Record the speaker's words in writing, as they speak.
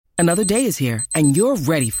Another day is here, and you're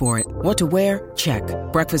ready for it. What to wear? Check.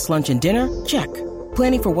 Breakfast, lunch, and dinner? Check.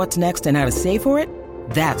 Planning for what's next and how to save for it?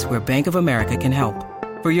 That's where Bank of America can help.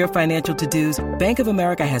 For your financial to-dos, Bank of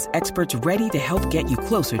America has experts ready to help get you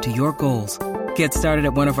closer to your goals. Get started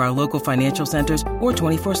at one of our local financial centers or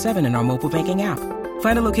 24/7 in our mobile banking app.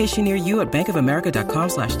 Find a location near you at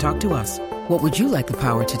bankofamerica.com/talktous. What would you like the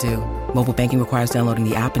power to do? Mobile banking requires downloading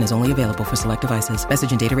the app and is only available for select devices.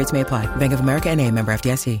 Message and data rates may apply. Bank of America N.A., member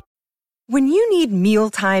FDIC. When you need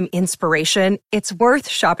mealtime inspiration, it's worth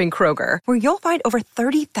shopping Kroger, where you'll find over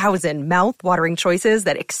 30,000 mouth-watering choices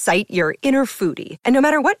that excite your inner foodie. And no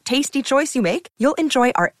matter what tasty choice you make, you'll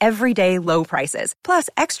enjoy our everyday low prices, plus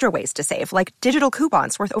extra ways to save, like digital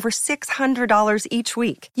coupons worth over $600 each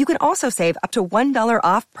week. You can also save up to $1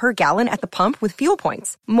 off per gallon at the pump with fuel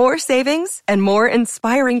points. More savings and more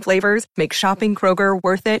inspiring flavors make shopping Kroger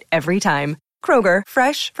worth it every time. Kroger,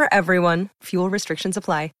 fresh for everyone. Fuel restrictions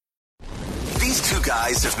apply. These two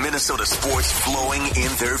guys have Minnesota sports flowing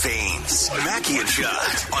in their veins. Mackie and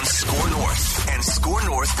Judd on Score North and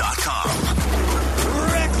ScoreNorth.com.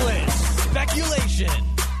 Reckless speculation.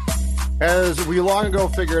 As we long ago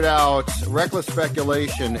figured out, reckless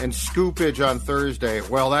speculation and scoopage on Thursday,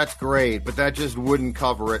 well, that's great, but that just wouldn't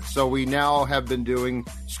cover it. So we now have been doing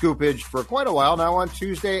scoopage for quite a while now on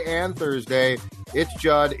Tuesday and Thursday. It's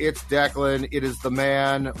Judd, it's Declan, it is the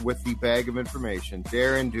man with the bag of information,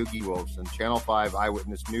 Darren Doogie Wolfson, Channel 5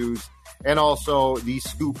 Eyewitness News, and also the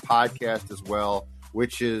Scoop podcast as well,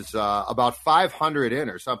 which is about 500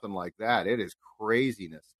 in or something like that. It is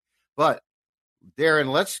craziness. But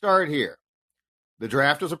Darren, let's start here. The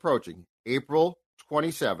draft is approaching April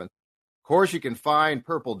 27th. Of course, you can find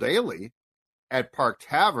Purple Daily at Park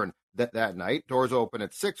Tavern that night. Doors open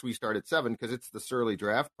at 6. We start at 7 because it's the Surly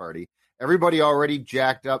draft party. Everybody already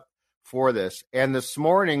jacked up for this. And this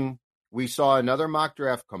morning, we saw another mock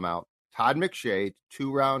draft come out. Todd McShay,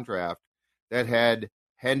 2-round draft that had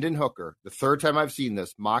Hendon Hooker, the third time I've seen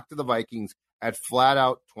this, mocked to the Vikings at flat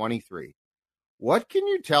out 23. What can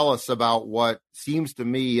you tell us about what seems to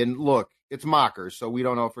me, and look, it's mockers, so we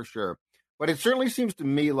don't know for sure, but it certainly seems to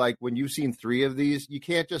me like when you've seen 3 of these, you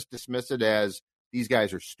can't just dismiss it as these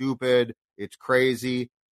guys are stupid, it's crazy.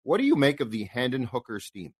 What do you make of the Hendon Hooker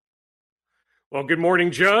steam? Well, good morning,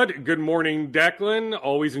 Judd. Good morning, Declan.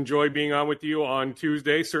 Always enjoy being on with you on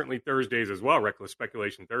Tuesdays, certainly Thursdays as well, Reckless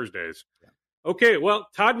Speculation Thursdays. Yeah. Okay, well,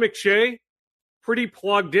 Todd McShay, pretty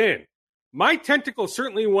plugged in. My tentacle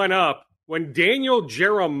certainly went up when Daniel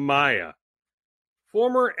Jeremiah,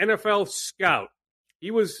 former NFL scout, he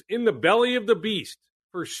was in the belly of the beast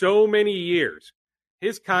for so many years.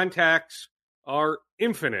 His contacts are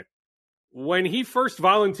infinite. When he first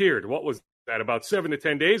volunteered, what was that, about 7 to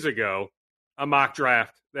 10 days ago, a mock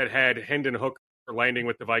draft that had Hendon Hooker landing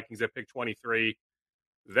with the Vikings at pick 23,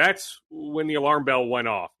 that's when the alarm bell went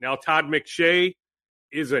off. Now, Todd McShay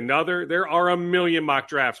is another. There are a million mock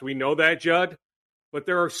drafts. We know that, Judd. But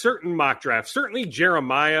there are certain mock drafts, certainly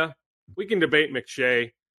Jeremiah, we can debate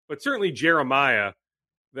McShay, but certainly Jeremiah,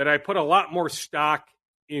 that I put a lot more stock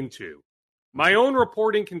into. My own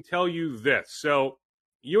reporting can tell you this. So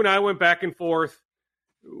you and I went back and forth.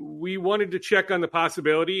 We wanted to check on the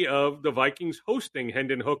possibility of the Vikings hosting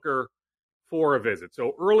Hendon Hooker for a visit.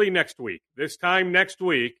 So early next week, this time next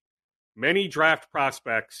week, many draft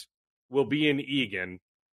prospects will be in Eagan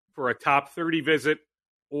for a top 30 visit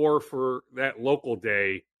or for that local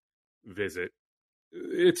day visit.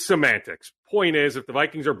 It's semantics. Point is, if the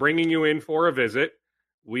Vikings are bringing you in for a visit,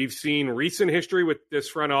 we've seen recent history with this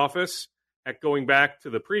front office, going back to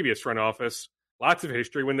the previous front office, lots of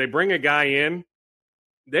history. When they bring a guy in,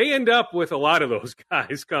 they end up with a lot of those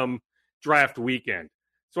guys come draft weekend.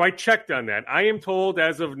 So I checked on that. I am told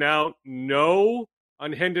as of now, no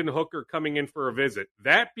on Hendon Hooker coming in for a visit.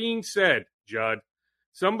 That being said, Judd,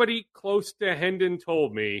 somebody close to Hendon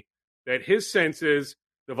told me that his sense is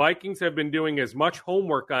the Vikings have been doing as much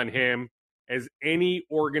homework on him as any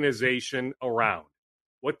organization around.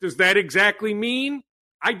 What does that exactly mean?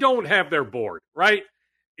 I don't have their board, right?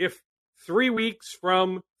 If 3 weeks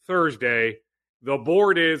from Thursday, the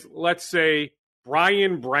board is, let's say,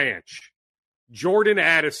 Brian Branch, Jordan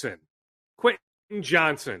Addison, Quentin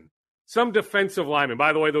Johnson, some defensive lineman.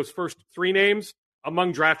 By the way, those first 3 names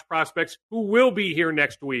among draft prospects who will be here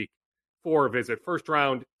next week for a visit,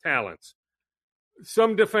 first-round talents.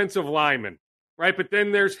 Some defensive linemen, right? But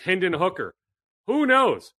then there's Hendon Hooker. Who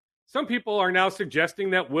knows? Some people are now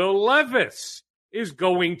suggesting that Will Levis is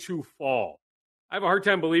going to fall. I have a hard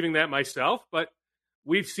time believing that myself, but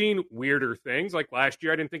we've seen weirder things. Like last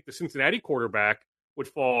year, I didn't think the Cincinnati quarterback would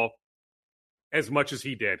fall as much as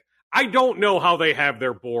he did. I don't know how they have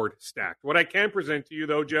their board stacked. What I can present to you,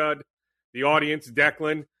 though, Judd, the audience,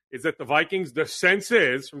 Declan, is that the Vikings, the sense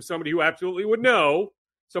is, from somebody who absolutely would know,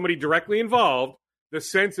 somebody directly involved, the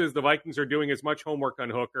sense is the Vikings are doing as much homework on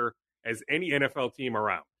Hooker as any NFL team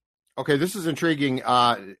around. Okay, this is intriguing,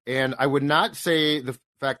 and I would not say the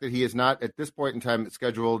fact that he is not, at this point in time,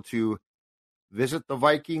 scheduled to visit the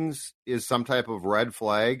Vikings is some type of red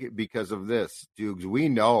flag because of this. Dukes, we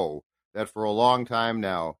know that for a long time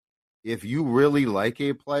now, if you really like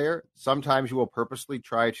a player, sometimes you will purposely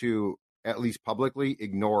try to, at least publicly,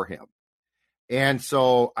 ignore him. And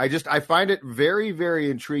so I find it very, very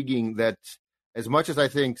intriguing that as much as I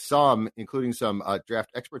think some, including some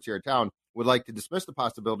draft experts here in town, would like to dismiss the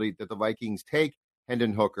possibility that the Vikings take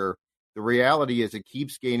Hendon Hooker, the reality is it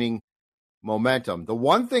keeps gaining momentum. The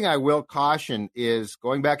one thing I will caution is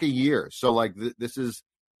going back a year. So like this is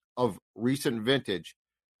of recent vintage,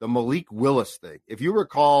 the Malik Willis thing. If you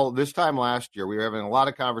recall, this time last year, we were having a lot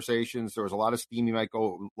of conversations. There was a lot of steam. He might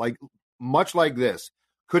go much like this.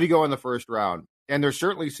 Could he go in the first round? And there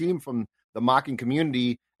certainly seemed from the mocking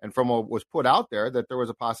community and from what was put out there that there was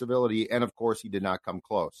a possibility. And of course, he did not come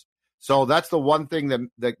close. So that's the one thing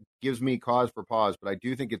that gives me cause for pause. But I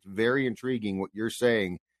do think it's very intriguing what you're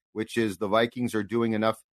saying, which is the Vikings are doing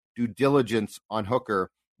enough due diligence on Hooker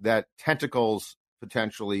that tentacles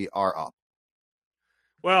potentially are up.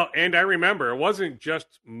 Well, and I remember it wasn't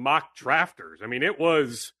just mock drafters. I mean, it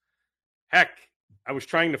was, heck, I was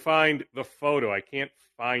trying to find the photo. I can't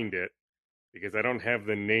find it because I don't have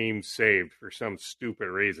the name saved for some stupid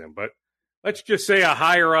reason. But let's just say a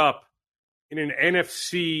higher up in an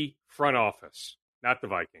NFC front office, not the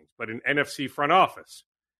Vikings, but an NFC front office,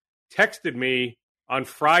 texted me on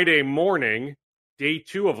Friday morning, day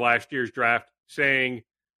 2 of last year's draft, saying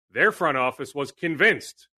their front office was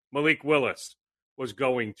convinced Malik Willis was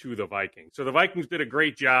going to the Vikings. So the Vikings did a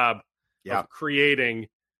great job of creating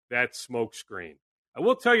that smoke screen. I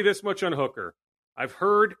will tell you this much on Hooker. I've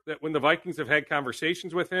heard that when the Vikings have had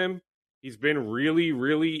conversations with him, he's been really,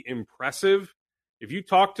 really impressive. If you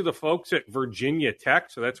talk to the folks at Virginia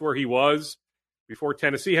Tech, so that's where he was before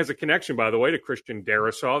Tennessee, has a connection, by the way, to Christian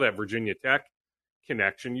Darrisaw, that Virginia Tech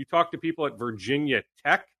connection. You talk to people at Virginia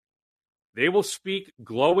Tech, they will speak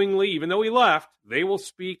glowingly, even though he left, they will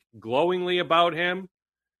speak glowingly about him.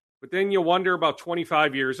 But then you wonder about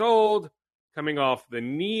 25 years old, coming off the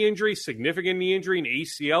knee injury, significant knee injury, an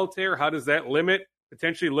ACL tear. How does that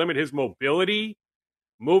potentially limit his mobility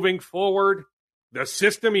moving forward? The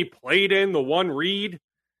system he played in, the one read,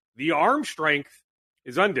 the arm strength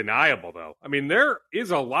is undeniable, though. I mean, there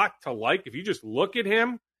is a lot to like. If you just look at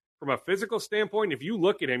him from a physical standpoint, if you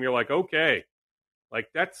look at him, you're like, okay, like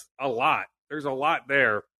that's a lot. There's a lot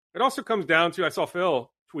there. It also comes down to, I saw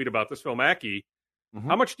Phil tweet about this, Phil Mackey. Mm-hmm.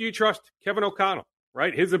 How much do you trust Kevin O'Connell,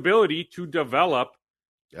 right? His ability to develop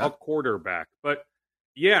a quarterback. But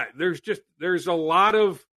yeah, there's a lot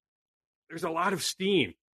of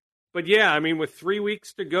steam. But yeah, I mean, with 3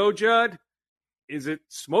 weeks to go, Judd, is it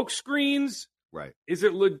smoke screens? Right. Is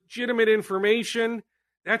it legitimate information?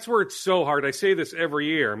 That's where it's so hard. I say this every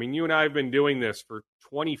year. I mean, you and I have been doing this for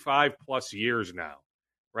 25 plus years now,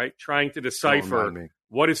 right? Trying to decipher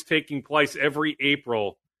what is taking place every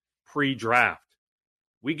April pre-draft.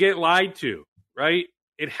 We get lied to, right?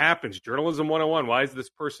 It happens. Journalism 101. Why is this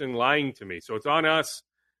person lying to me? So it's on us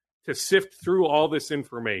to sift through all this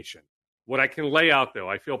information. What I can lay out, though,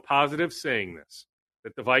 I feel positive saying this,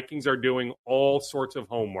 that the Vikings are doing all sorts of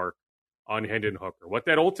homework on Hendon Hooker. What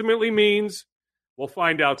that ultimately means, we'll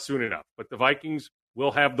find out soon enough. But the Vikings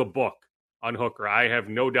will have the book on Hooker. I have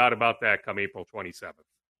no doubt about that come April 27th.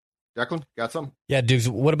 Declan, got some? Yeah, Dukes,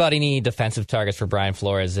 what about any defensive targets for Brian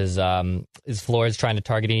Flores? Is Flores trying to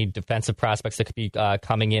target any defensive prospects that could be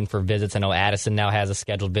coming in for visits? I know Addison now has a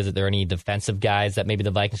scheduled visit. Are there any defensive guys that maybe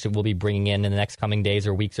the Vikings will be bringing in the next coming days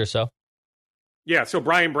or weeks or so? Yeah, so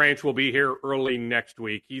Brian Branch will be here early next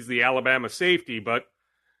week. He's the Alabama safety, but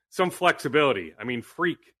some flexibility. I mean,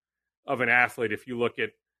 freak of an athlete if you look at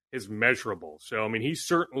his measurables. So, I mean, he's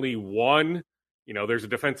certainly one. You know, there's a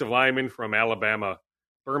defensive lineman from Alabama,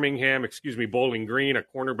 Bowling Green, a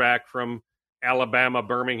cornerback from Alabama,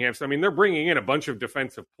 Birmingham. So, I mean, they're bringing in a bunch of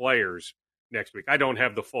defensive players next week. I don't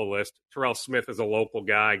have the full list. Terrell Smith is a local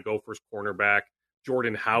guy, Gophers cornerback.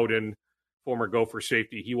 Jordan Howden, former Gopher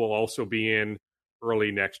safety, he will also be in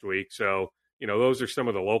early next week. So, you know, those are some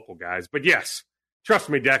of the local guys. But yes,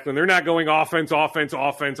 trust me, Declan, they're not going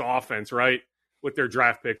offense, right, with their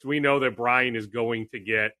draft picks. We know that Brian is going to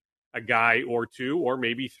get a guy or two or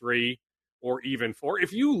maybe 3 or even 4.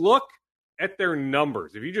 If you look at their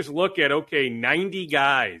numbers, if you just look at, 90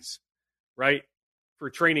 guys, right,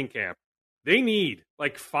 for training camp, they need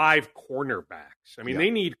like 5 cornerbacks. I mean, they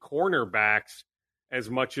need cornerbacks as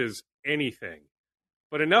much as anything.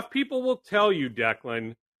 But enough people will tell you,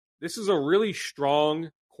 Declan, this is a really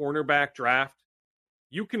strong cornerback draft.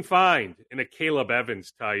 You can find in a Caleb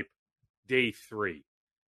Evans type day 3.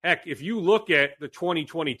 Heck, if you look at the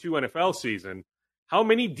 2022 NFL season, how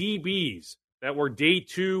many DBs that were day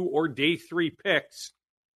 2 or day 3 picks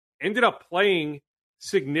ended up playing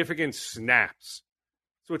significant snaps?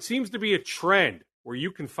 So it seems to be a trend where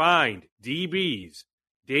you can find DBs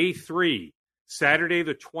day 3, Saturday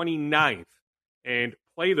the 29th, and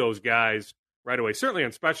play those guys right away. Certainly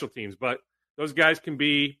on special teams, but those guys can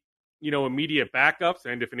be, immediate backups,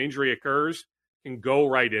 and if an injury occurs, can go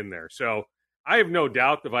right in there. So I have no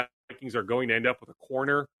doubt the Vikings are going to end up with a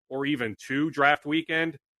corner or even 2 draft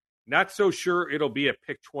weekend. Not so sure it'll be at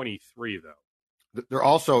pick 23, though. They're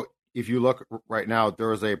also, if you look right now,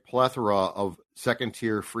 there is a plethora of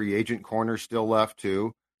second-tier free agent corners still left,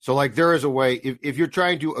 too. So, there is a way, if you're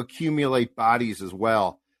trying to accumulate bodies as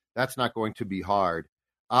well, that's not going to be hard.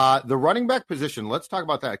 The running back position, let's talk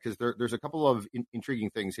about that because there's a couple of intriguing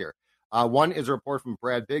things here. One is a report from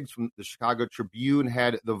Brad Biggs from the Chicago Tribune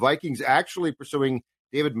had the Vikings actually pursuing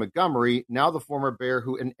David Montgomery, now the former Bear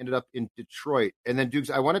who ended up in Detroit. And then, Dukes,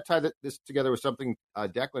 I want to tie this together with something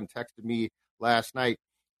Declan texted me last night.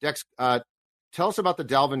 Dex, tell us about the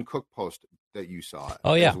Dalvin Cook post that you saw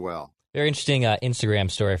as well. Very interesting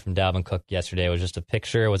Instagram story from Dalvin Cook yesterday. It was just a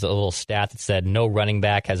picture. It was a little stat that said no running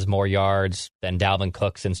back has more yards than Dalvin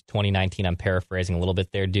Cook since 2019. I'm paraphrasing a little bit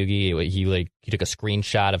there, Doogie. He took a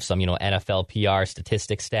screenshot of some NFL PR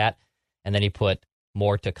statistic stat, and then he put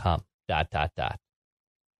more to come, ...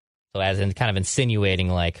 So as in kind of insinuating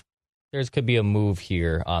there could be a move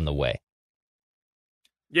here on the way.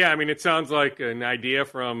 Yeah, I mean, it sounds like an idea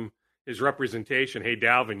from his representation. Hey,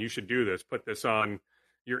 Dalvin, you should do this. Put this on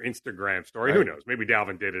your Instagram story. Right. Who knows? Maybe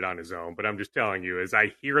Dalvin did it on his own, but I'm just telling you, as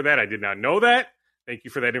I hear that, I did not know that. Thank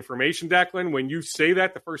you for that information, Declan. When you say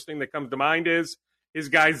that, the first thing that comes to mind is his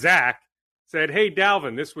guy, Zach, said, hey,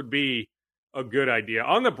 Dalvin, this would be a good idea.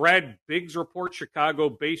 On the Brad Biggs report,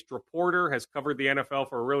 Chicago-based reporter, has covered the NFL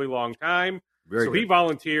for a really long time. So he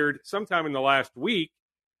volunteered sometime in the last week.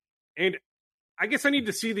 And I guess I need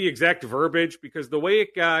to see the exact verbiage because the way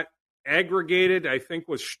it got aggregated, I think,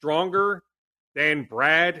 was stronger than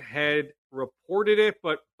Brad had reported it.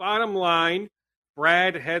 But bottom line,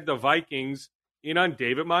 Brad had the Vikings in on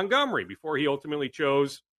David Montgomery before he ultimately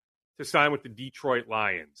chose to sign with the Detroit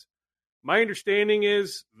Lions. My understanding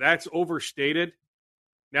is that's overstated.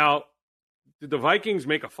 Now, did the Vikings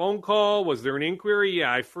make a phone call? Was there an inquiry?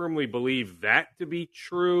 Yeah, I firmly believe that to be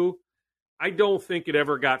true. I don't think it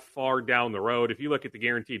ever got far down the road. If you look at the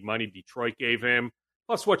guaranteed money Detroit gave him,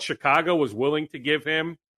 plus what Chicago was willing to give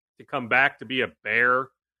him to come back to be a Bear,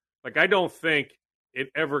 I don't think it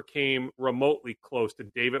ever came remotely close to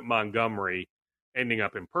David Montgomery ending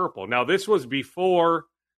up in purple. Now, this was before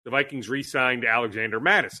the Vikings re-signed Alexander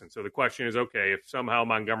Mattison. So the question is, okay, if somehow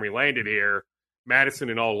Montgomery landed here, Mattison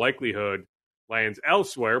in all likelihood lands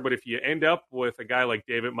elsewhere. But if you end up with a guy like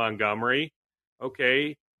David Montgomery,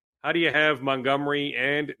 okay, how do you have Montgomery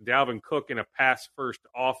and Dalvin Cook in a pass-first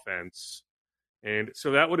offense? And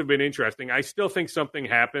so that would have been interesting. I still think something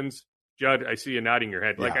happens. Judd, I see you nodding your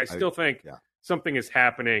head. I still think something is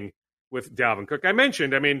happening with Dalvin Cook. I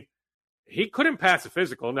mentioned, he couldn't pass a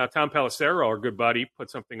physical. Now, Tom Pelissero, our good buddy, put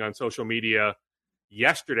something on social media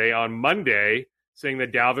yesterday on Monday saying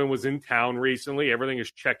that Dalvin was in town recently. Everything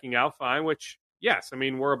is checking out fine, which, yes,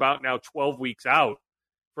 we're about now 12 weeks out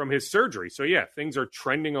from his surgery. So, yeah, things are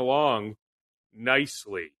trending along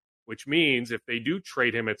nicely, which means if they do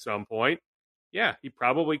trade him at some point, yeah, he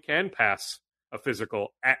probably can pass a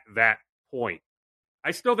physical at that point.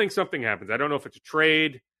 I still think something happens. I don't know if it's a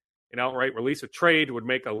trade. An outright release. A trade would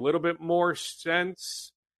make a little bit more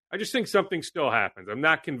sense. I just think something still happens. I'm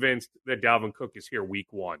not convinced that Dalvin Cook is here week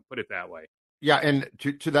 1. Put it that way. Yeah, and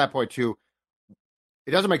to that point, too,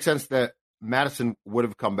 it doesn't make sense that Madison would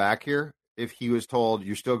have come back here if he was told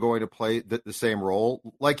you're still going to play the same role.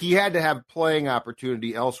 He had to have playing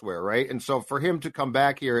opportunity elsewhere, right? And so for him to come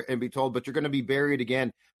back here and be told, but you're going to be buried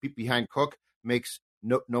again behind Cook makes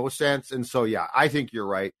no sense. And so, yeah, I think you're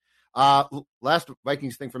right. Last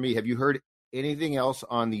Vikings thing for me, have you heard anything else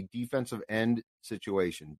on the defensive end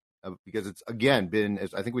situation? Because it's, again, been,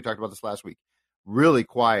 as I think we talked about this last week, really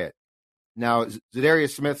quiet. Now,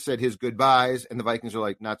 Zadarius Smith said his goodbyes, and the Vikings are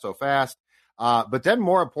like, not so fast. But then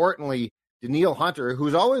more importantly, Danielle Hunter,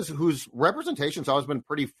 whose representation's always been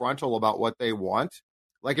pretty frontal about what they want.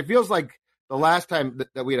 It feels like the last time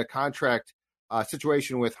that we had a contract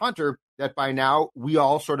situation with Hunter, that by now we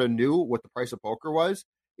all sort of knew what the price of poker was.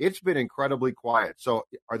 it's been incredibly quiet. So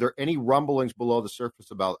are there any rumblings below the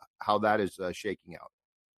surface about how that is shaking out?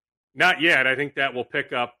 Not yet. I think that will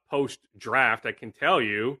pick up post-draft. I can tell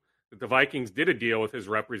you that the Vikings did a deal with his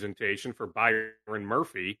representation for Byron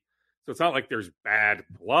Murphy. So it's not like there's bad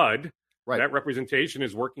blood. Right. That representation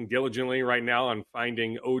is working diligently right now on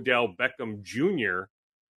finding Odell Beckham Jr.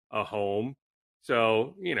 a home.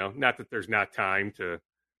 So, not that there's not time to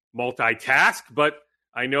multitask, but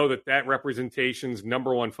I know that representation's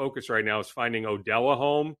number one focus right now is finding Odell a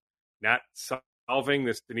home, not solving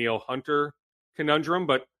this Danielle Hunter conundrum.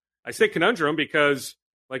 But I say conundrum because,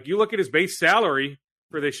 you look at his base salary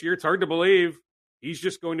for this year, it's hard to believe he's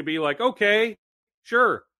just going to be like, okay,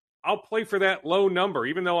 sure, I'll play for that low number,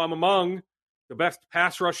 even though I'm among the best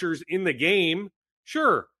pass rushers in the game.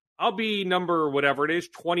 Sure, I'll be number whatever it is,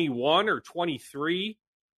 21 or 23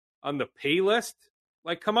 on the pay list.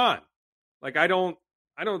 Come on. I don't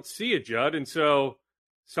see it, Judd. And so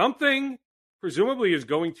something presumably is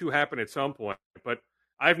going to happen at some point, but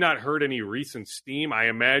I've not heard any recent steam. I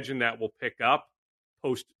imagine that will pick up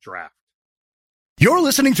post-draft. You're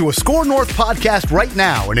listening to a Score North podcast right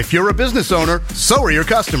now, and if you're a business owner, so are your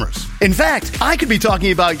customers. In fact, I could be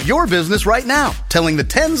talking about your business right now, telling the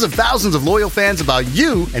tens of thousands of loyal fans about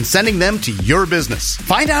you and sending them to your business.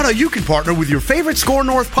 Find out how you can partner with your favorite Score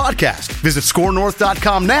North podcast. Visit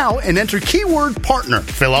scorenorth.com now and enter keyword partner.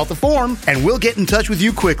 Fill out the form, and we'll get in touch with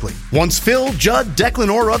you quickly. Once Phil, Judd,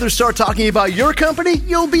 Declan, or others start talking about your company,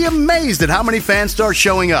 you'll be amazed at how many fans start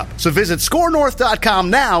showing up. So visit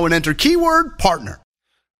scorenorth.com now and enter keyword partner.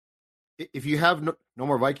 If you have no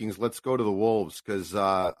more Vikings, let's go to the Wolves because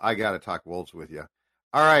I got to talk Wolves with you.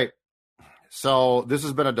 All right. So this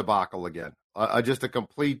has been a debacle again, just a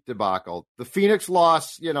complete debacle. The Phoenix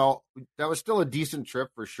loss, that was still a decent trip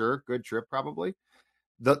for sure. Good trip, probably.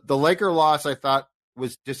 The Laker loss, I thought,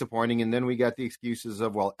 was disappointing. And then we got the excuses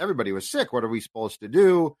of, well, everybody was sick. What are we supposed to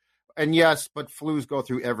do? And yes, but flus go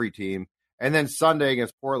through every team. And then Sunday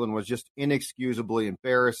against Portland was just inexcusably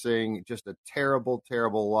embarrassing. Just a terrible,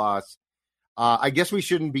 terrible loss. I guess we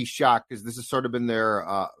shouldn't be shocked because this has sort of been their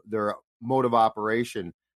mode of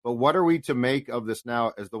operation. But what are we to make of this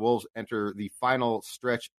now as the Wolves enter the final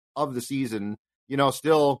stretch of the season?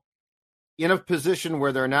 Still in a position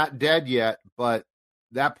where they're not dead yet, but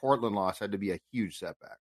that Portland loss had to be a huge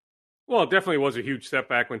setback. Well, it definitely was a huge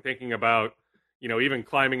setback when thinking about, even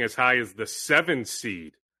climbing as high as the 7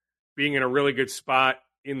 seed, being in a really good spot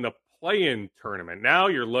in the play-in tournament. Now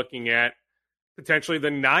you're looking at potentially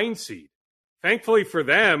the 9 seed. Thankfully for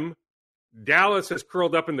them, Dallas has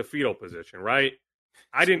curled up in the fetal position, right?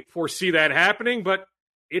 I didn't foresee that happening, but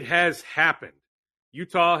it has happened.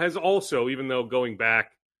 Utah has also, even though going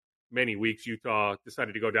back many weeks, Utah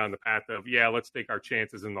decided to go down the path of, let's take our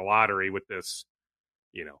chances in the lottery with this,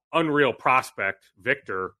 unreal prospect,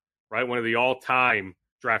 Victor, right? One of the all-time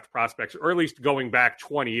draft prospects, or at least going back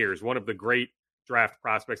 20 years, one of the great draft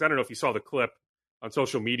prospects. I don't know if you saw the clip on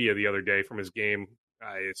social media the other day from his game,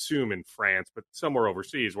 I assume in France, but somewhere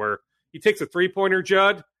overseas, where he takes a three-pointer,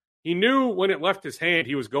 Judd. He knew when it left his hand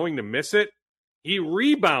he was going to miss it. He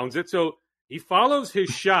rebounds it, so he follows his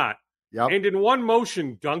shot, and in one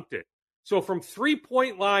motion dunked it. So from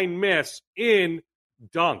three-point line miss, in,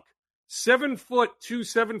 dunk. 7'2",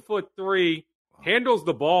 7'3", handles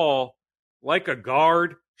the ball like a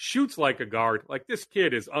guard, shoots like a guard. Like, this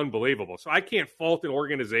kid is unbelievable. So I can't fault an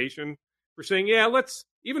organization for saying, let's,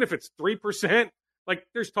 even if it's 3%, like,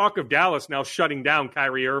 there's talk of Dallas now shutting down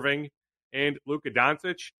Kyrie Irving and Luka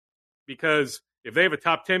Doncic because if they have a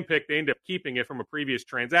top 10 pick, they end up keeping it from a previous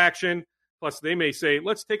transaction. Plus, they may say,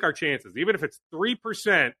 let's take our chances. Even if it's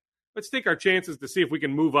 3%, let's take our chances to see if we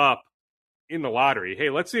can move up in the lottery. Hey,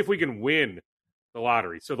 let's see if we can win the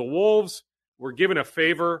lottery. So the Wolves were given a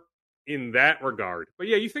favor in that regard. But,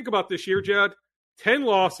 you think about this year, Judd, 10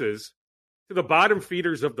 losses to the bottom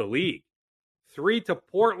feeders of the league. 3 to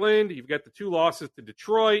Portland. You've got the 2 losses to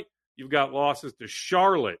Detroit. You've got losses to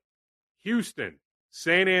Charlotte, Houston,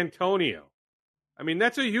 San Antonio. I mean,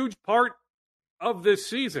 that's a huge part of this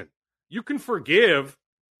season. You can forgive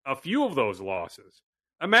a few of those losses.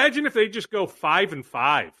 Imagine if they just go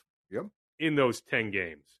 5-5 in those 10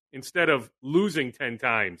 games instead of losing 10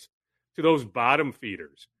 times to those bottom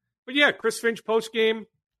feeders. But, Chris Finch postgame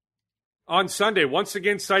on Sunday, once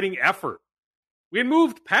again citing effort. We had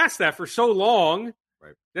moved past that for so long.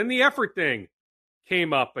 Right. Then the effort thing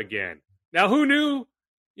came up again. Now, who knew,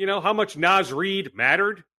 how much Naz Reid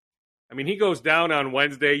mattered? I mean, he goes down on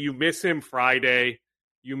Wednesday. You miss him Friday.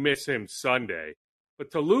 You miss him Sunday.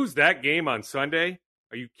 But to lose that game on Sunday,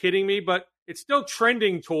 are you kidding me? But it's still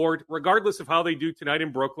trending toward, regardless of how they do tonight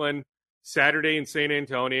in Brooklyn, Saturday in San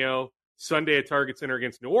Antonio, Sunday at Target Center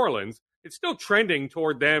against New Orleans, it's still trending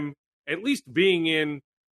toward them at least being in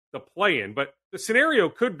the play-in. But the scenario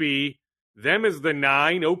could be them as the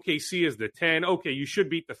 9, OKC as the 10. Okay, you should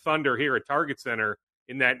beat the Thunder here at Target Center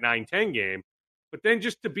in that 9-10 game. But then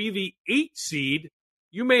just to be the 8 seed,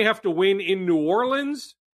 you may have to win in New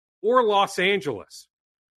Orleans or Los Angeles,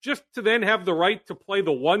 just to then have the right to play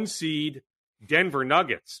the 1 seed Denver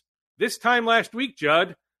Nuggets. This time last week,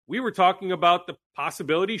 Judd, we were talking about the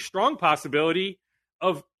possibility, strong possibility,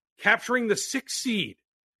 of capturing the 6 seed,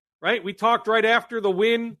 right? We talked right after the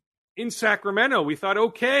win in Sacramento. We thought,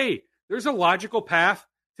 okay, there's a logical path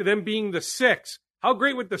to them being the 6. How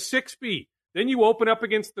great would the 6 be? Then you open up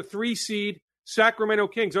against the 3 seed Sacramento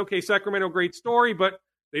Kings. Okay, Sacramento, great story, but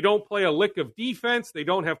they don't play a lick of defense. They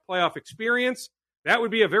don't have playoff experience. That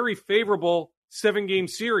would be a very favorable 7-game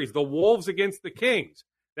series. The Wolves against the Kings.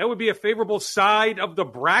 That would be a favorable side of the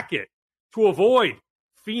bracket to avoid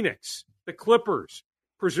Phoenix, the Clippers,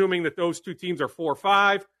 presuming that those 2 teams are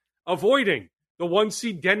 4-5, avoiding the 1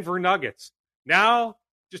 seed Denver Nuggets. Now,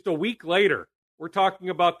 just a week later, we're talking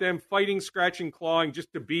about them fighting, scratching, clawing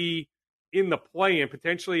just to be in the play-in,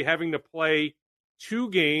 potentially having to play 2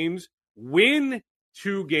 games, win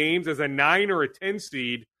 2 games as a 9 or a 10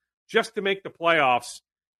 seed just to make the playoffs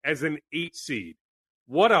as an 8 seed.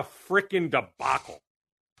 What a frickin' debacle.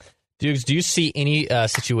 Dukes, do you see any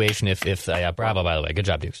situation if bravo, by the way, good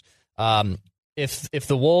job, Dukes. If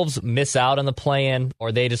the Wolves miss out on the play-in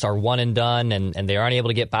or they just are one and done and they aren't able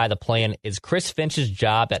to get by the play-in, is Chris Finch's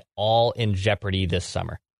job at all in jeopardy this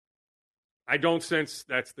summer? I don't sense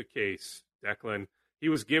that's the case, Declan. He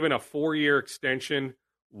was given a 4-year extension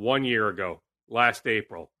 1 year ago, last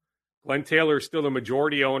April. Glenn Taylor is still the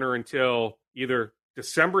majority owner until either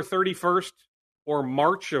December 31st or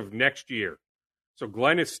March of next year. So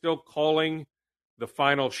Glenn is still calling the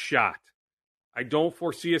final shot. I don't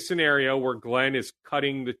foresee a scenario where Glenn is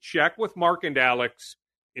cutting the check with Mark and Alex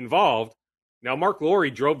involved. Now, Mark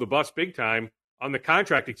Lowry drove the bus big time on the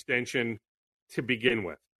contract extension to begin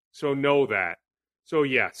with. So know that. So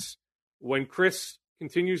yes, when Chris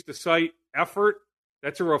continues to cite effort,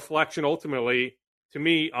 that's a reflection ultimately, to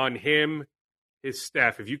me, on him, his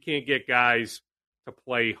staff. If you can't get guys to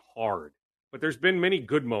play hard. But there's been many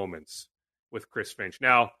good moments with Chris Finch.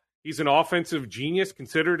 Now, he's an offensive genius,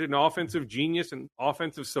 considered an offensive genius and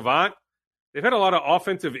offensive savant. They've had a lot of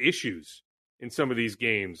offensive issues in some of these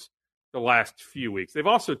games the last few weeks. They've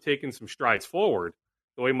also taken some strides forward,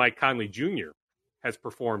 the way Mike Conley Jr. has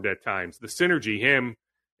performed at times. The synergy, him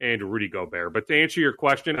and Rudy Gobert. But to answer your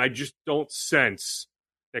question, I just don't sense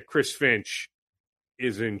that Chris Finch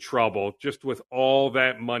is in trouble just with all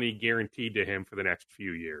that money guaranteed to him for the next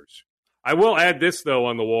few years. I will add this, though,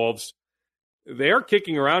 on the Wolves. They are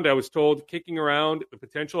kicking around, I was told, the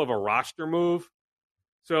potential of a roster move.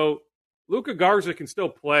 So Luka Garza can still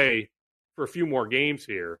play for a few more games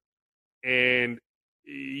here. And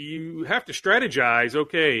you have to strategize,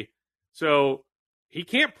 okay, so he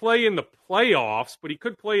can't play in the playoffs, but he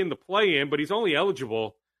could play in the play-in, but he's only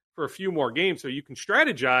eligible for a few more games. So you can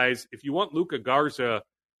strategize if you want Luka Garza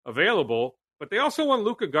available, but they also want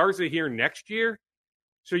Luka Garza here next year.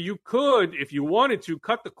 So you could, if you wanted to,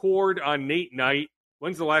 cut the cord on Nate Knight.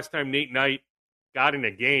 When's the last time Nate Knight got in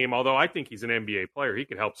a game? Although I think he's an NBA player. He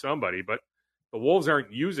could help somebody, but the Wolves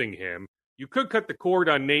aren't using him. You could cut the cord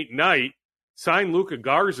on Nate Knight, sign Luka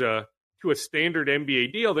Garza to a standard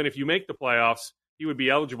NBA deal. Then if you make the playoffs, he would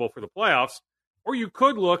be eligible for the playoffs. Or you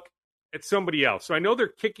could look at somebody else. So I know they're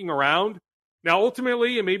kicking around. Now,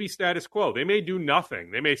 ultimately, it may be status quo. They may do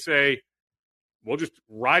nothing. They may say, we'll just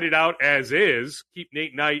ride it out as is, keep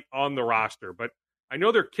Nate Knight on the roster. But I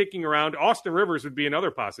know they're kicking around. Austin Rivers would be another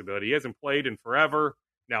possibility. He hasn't played in forever,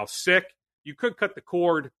 now sick. You could cut the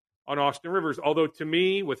cord on Austin Rivers, although to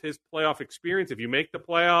me, with his playoff experience, if you make the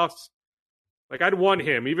playoffs, like I'd want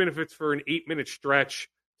him, even if it's for an 8-minute stretch,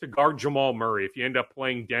 to guard Jamal Murray if you end up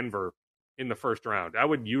playing Denver in the first round. I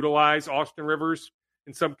would utilize Austin Rivers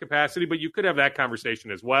in some capacity, but you could have that conversation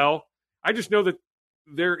as well. I just know that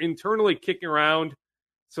they're internally kicking around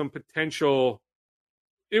some potential.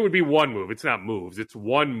 It would be one move. It's not moves. It's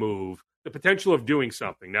one move. The potential of doing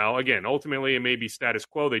something. Now, again, ultimately it may be status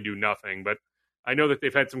quo. They do nothing, but I know that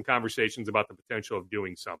they've had some conversations about the potential of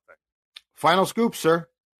doing something. Final scoop, sir.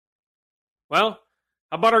 Well,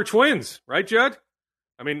 how about our Twins, right, Judd?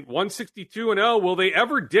 I mean, 162-0. Will they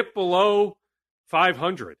ever dip below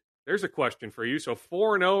 500? There's a question for you. So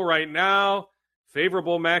 4-0 right now.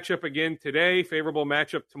 Favorable matchup again today. Favorable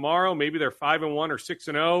matchup tomorrow. Maybe they're 5-1 or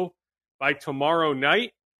 6-0 by tomorrow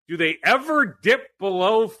night. Do they ever dip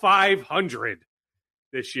below 500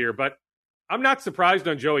 this year? But I'm not surprised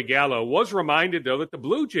on Joey Gallo. Was reminded, though, that the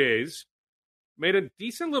Blue Jays made a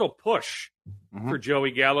decent little push for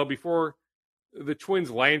Joey Gallo before the Twins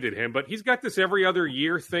landed him. But he's got this every other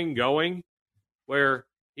year thing going where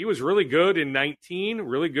he was really good in 19,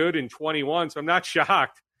 really good in 21. So I'm not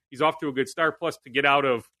shocked. He's off to a good start. Plus, to get out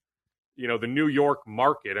of, the New York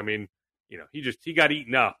market. I mean, he got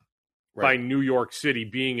eaten up by New York City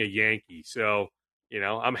being a Yankee. So,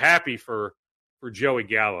 I'm happy for Joey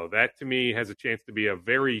Gallo. That, to me, has a chance to be a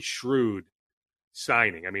very shrewd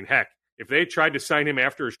signing. I mean, heck, if they tried to sign him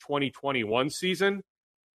after his 2021 season,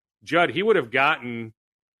 Judd, he would have gotten,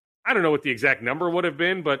 I don't know what the exact number would have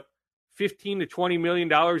been, but $15 to $20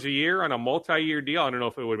 million a year on a multi-year deal. I don't know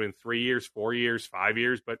if it would have been 3 years, 4 years, 5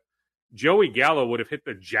 years, but Joey Gallo would have hit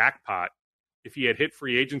the jackpot if he had hit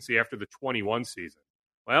free agency after the 21 season.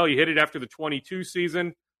 Well, he hit it after the 22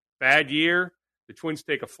 season. Bad year. The Twins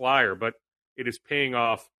take a flyer, but it is paying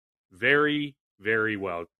off very, very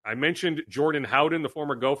well. I mentioned Jordan Howden, the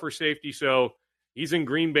former Gopher safety, so he's in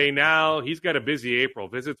Green Bay now. He's got a busy April.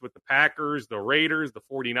 Visits with the Packers, the Raiders, the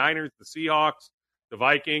 49ers, the Seahawks, the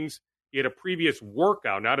Vikings. He had a previous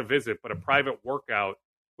workout, not a visit, but a private workout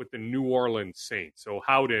with the New Orleans Saints. So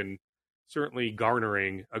Howden certainly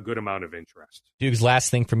garnering a good amount of interest. Dukes,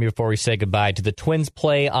 last thing from you before we say goodbye. Do the Twins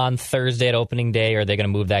play on Thursday at opening day, or are they going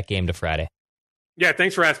to move that game to Friday? Yeah,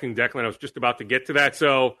 thanks for asking, Declan. I was just about to get to that.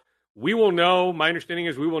 So we will know, my understanding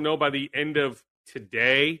is we will know by the end of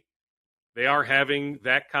today. They are having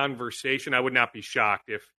that conversation. I would not be shocked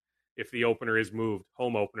if the opener is moved,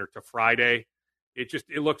 home opener, to Friday. It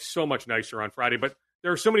looks so much nicer on Friday. But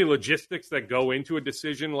there are so many logistics that go into a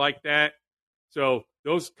decision like that. So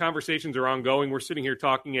those conversations are ongoing. We're sitting here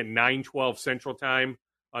talking at 9:12 Central Time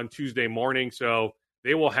on Tuesday morning. So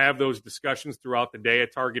they will have those discussions throughout the day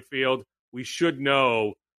at Target Field. We should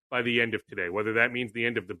know by the end of today. Whether that means the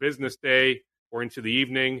end of the business day or into the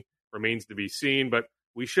evening remains to be seen. But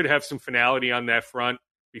we should have some finality on that front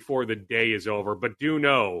before the day is over. But do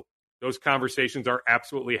know those conversations are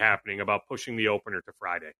absolutely happening about pushing the opener to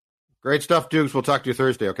Friday. Great stuff, Dukes. We'll talk to you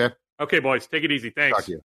Thursday, okay? Okay, boys. Take it easy. Thanks. Talk to you.